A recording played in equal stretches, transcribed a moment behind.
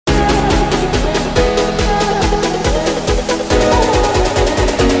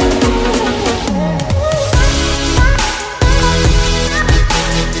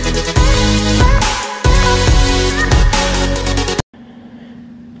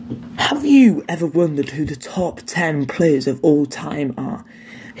Have you ever wondered who the top 10 players of all time are?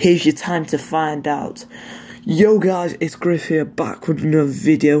 Here's your time to find out. Yo guys, it's Griff here, back with another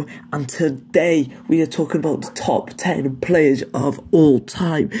video, and today we are talking about the top 10 players of all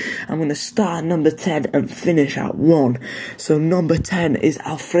time. I'm going to start at number 10 and finish at 1. So number 10 is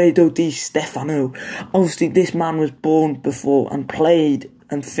Alfredo Di Stefano. Obviously this man was born before and played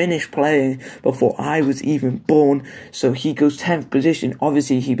and finished playing before I was even born, so he goes 10th position.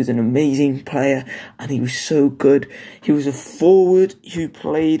 Obviously he was an amazing player and he was so good. He was a forward who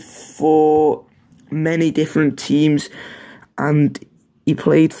played for many different teams, and he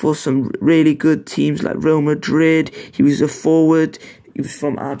played for some really good teams like Real Madrid. He was a forward. He was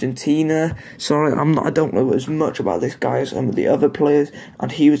from Argentina. Sorry, I don't know as much about this guy as some of the other players,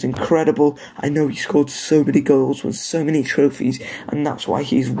 and he was incredible. I know he scored so many goals, won so many trophies, and that's why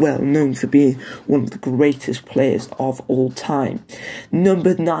he's well known for being one of the greatest players of all time.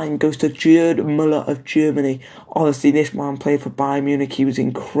 Number 9 goes to Gerd Müller of Germany. Obviously, this man played for Bayern Munich. He was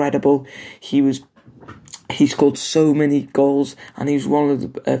incredible. He scored so many goals, and he's one of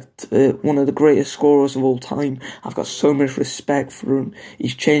the greatest scorers of all time. I've got so much respect for him.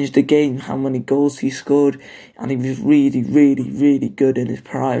 He's changed the game, how many goals he scored, and he was really, really, really good in his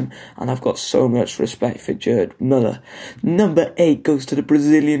prime, and I've got so much respect for Gerd Müller. Number 8 goes to the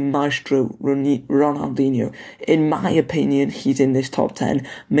Brazilian maestro, Ronaldinho. In my opinion, he's in this top 10,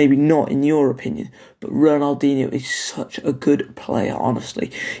 maybe not in your opinion, but Ronaldinho is such a good player,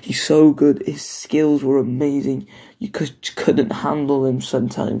 honestly. He's so good, his skills were amazing. You couldn't handle him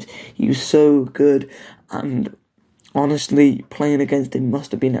sometimes. He was so good, and honestly, playing against him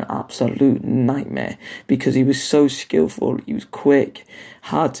must have been an absolute nightmare because he was so skillful, he was quick,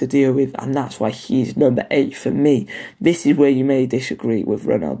 hard to deal with, and that's why he's number 8 for me. This is where you may disagree with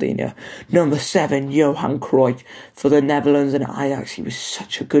Ronaldinho. Number 7, Johan Cruyff for the Netherlands and Ajax. He was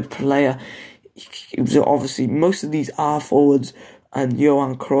such a good player. It was obviously, most of these are forwards, and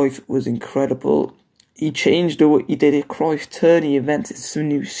Johan Cruyff was incredible. He changed what he did at Cruyff turn. He invented some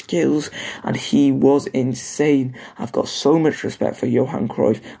new skills, and he was insane. I've got so much respect for Johan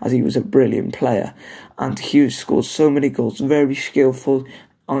Cruyff, as he was a brilliant player, and he scored so many goals, very skillful.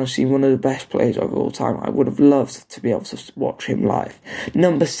 Honestly, one of the best players of all time. I would have loved to be able to watch him live.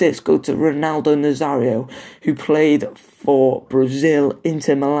 Number 6 goes to Ronaldo Nazario, who played for Brazil,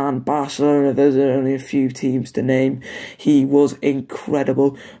 Inter Milan, Barcelona. Those are only a few teams to name. He was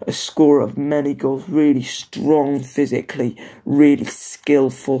incredible, a scorer of many goals, really strong physically, really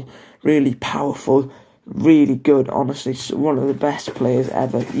skillful, really powerful, really good. Honestly, one of the best players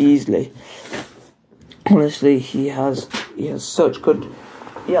ever, easily. Honestly, he has such good.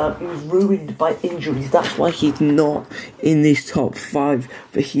 Yeah, he was ruined by injuries. That's why he's not in this top 5.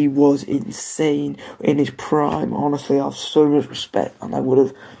 But he was insane in his prime. Honestly, I have so much respect, and I would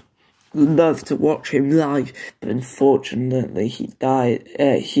have loved to watch him live. But unfortunately, he died.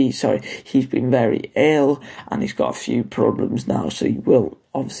 He's been very ill, and he's got a few problems now. So he will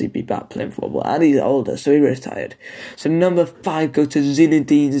obviously be back playing football, and he's older, so he retired. So number 5 goes to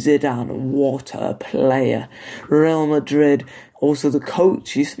Zinedine Zidane. What a player! Real Madrid. Also, the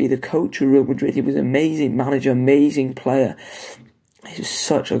coach used to be the coach of Real Madrid. He was an amazing manager, amazing player. He was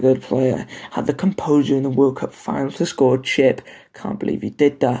such a good player. Had the composure in the World Cup final to score a chip. Can't believe he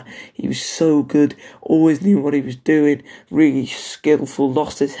did that. He was so good. Always knew what he was doing. Really skillful.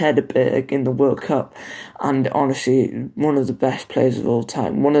 Lost his head a bit in the World Cup. And honestly, one of the best players of all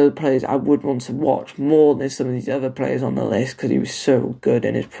time. One of the players I would want to watch more than some of these other players on the list, because he was so good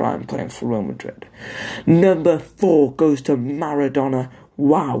in his prime playing for Real Madrid. Number 4 goes to Maradona.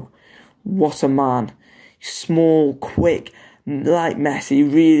 Wow. What a man. Small, quick, like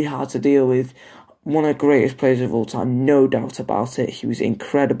Messi, really hard to deal with. One of the greatest players of all time, no doubt about it. He was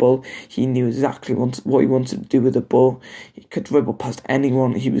incredible. He knew exactly what he wanted to do with the ball. He could dribble past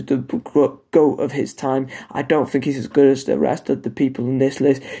anyone. He was the GOAT of his time. I don't think he's as good as the rest of the people in this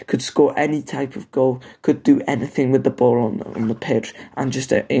list. Could score any type of goal, could do anything with the ball on the pitch, and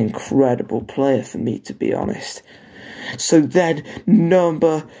just an incredible player for me, to be honest. So then,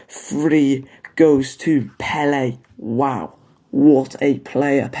 number 3 goes to Pelé. Wow. What a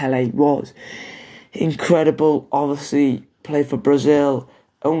player Pelé was. Incredible, obviously, played for Brazil.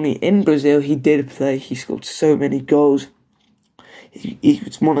 Only in Brazil he did play. He scored so many goals. He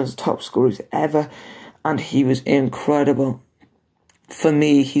was one of the top scorers ever, and he was incredible. for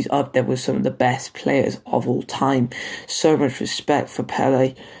me, he's up there with some of the best players of all time. So much respect for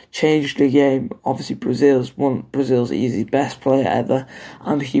Pelé. Changed the game. Obviously, Brazil's easy best player ever,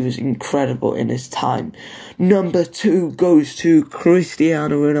 and he was incredible in his time. Number 2 goes to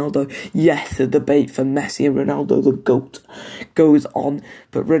Cristiano Ronaldo. Yes, the debate for Messi and Ronaldo, the GOAT, goes on,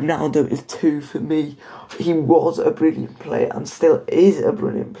 but Ronaldo is 2 for me. He was a brilliant player and still is a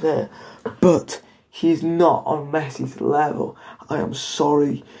brilliant player, but he's not on Messi's level. I am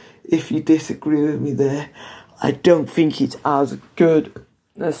sorry if you disagree with me there. I don't think he's as good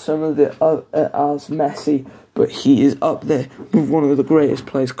as some of the as Messi, but he is up there with one of the greatest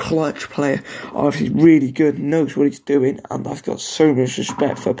players, clutch player. Obviously really good, knows what he's doing, and I've got so much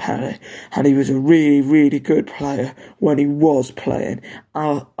respect for Pelé. And he was a really, really good player when he was playing.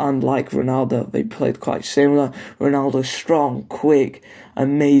 And like Ronaldo, they played quite similar. Ronaldo's strong, quick,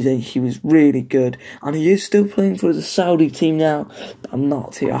 amazing. He was really good, and he is still playing for the Saudi team now. I'm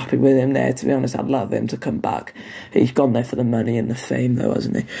not too happy with him there, to be honest. I'd love him to come back. He's gone there for the money and the fame, though,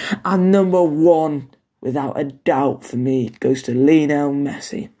 hasn't he? And number 1, without a doubt for me, goes to Lionel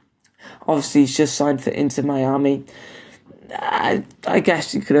Messi. Obviously, he's just signed for Inter Miami. I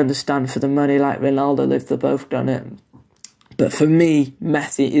guess you could understand for the money, like Ronaldo, they've both done it. But for me,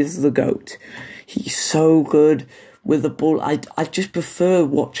 Messi is the GOAT. He's so good with the ball. I just prefer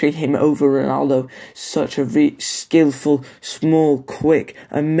watching him over Ronaldo. Such a skillful, small, quick,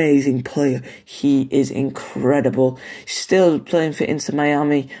 amazing player. He is incredible. Still playing for Inter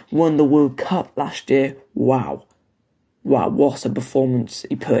Miami. Won the World Cup last year. Wow. Wow, what a performance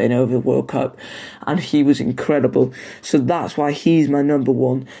he put in over the World Cup. And he was incredible. So that's why he's my number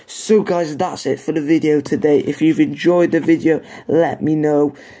 1. So guys, that's it for the video today. If you've enjoyed the video, let me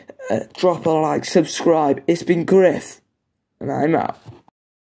know. Drop a like, subscribe. It's been Griff, and I'm out.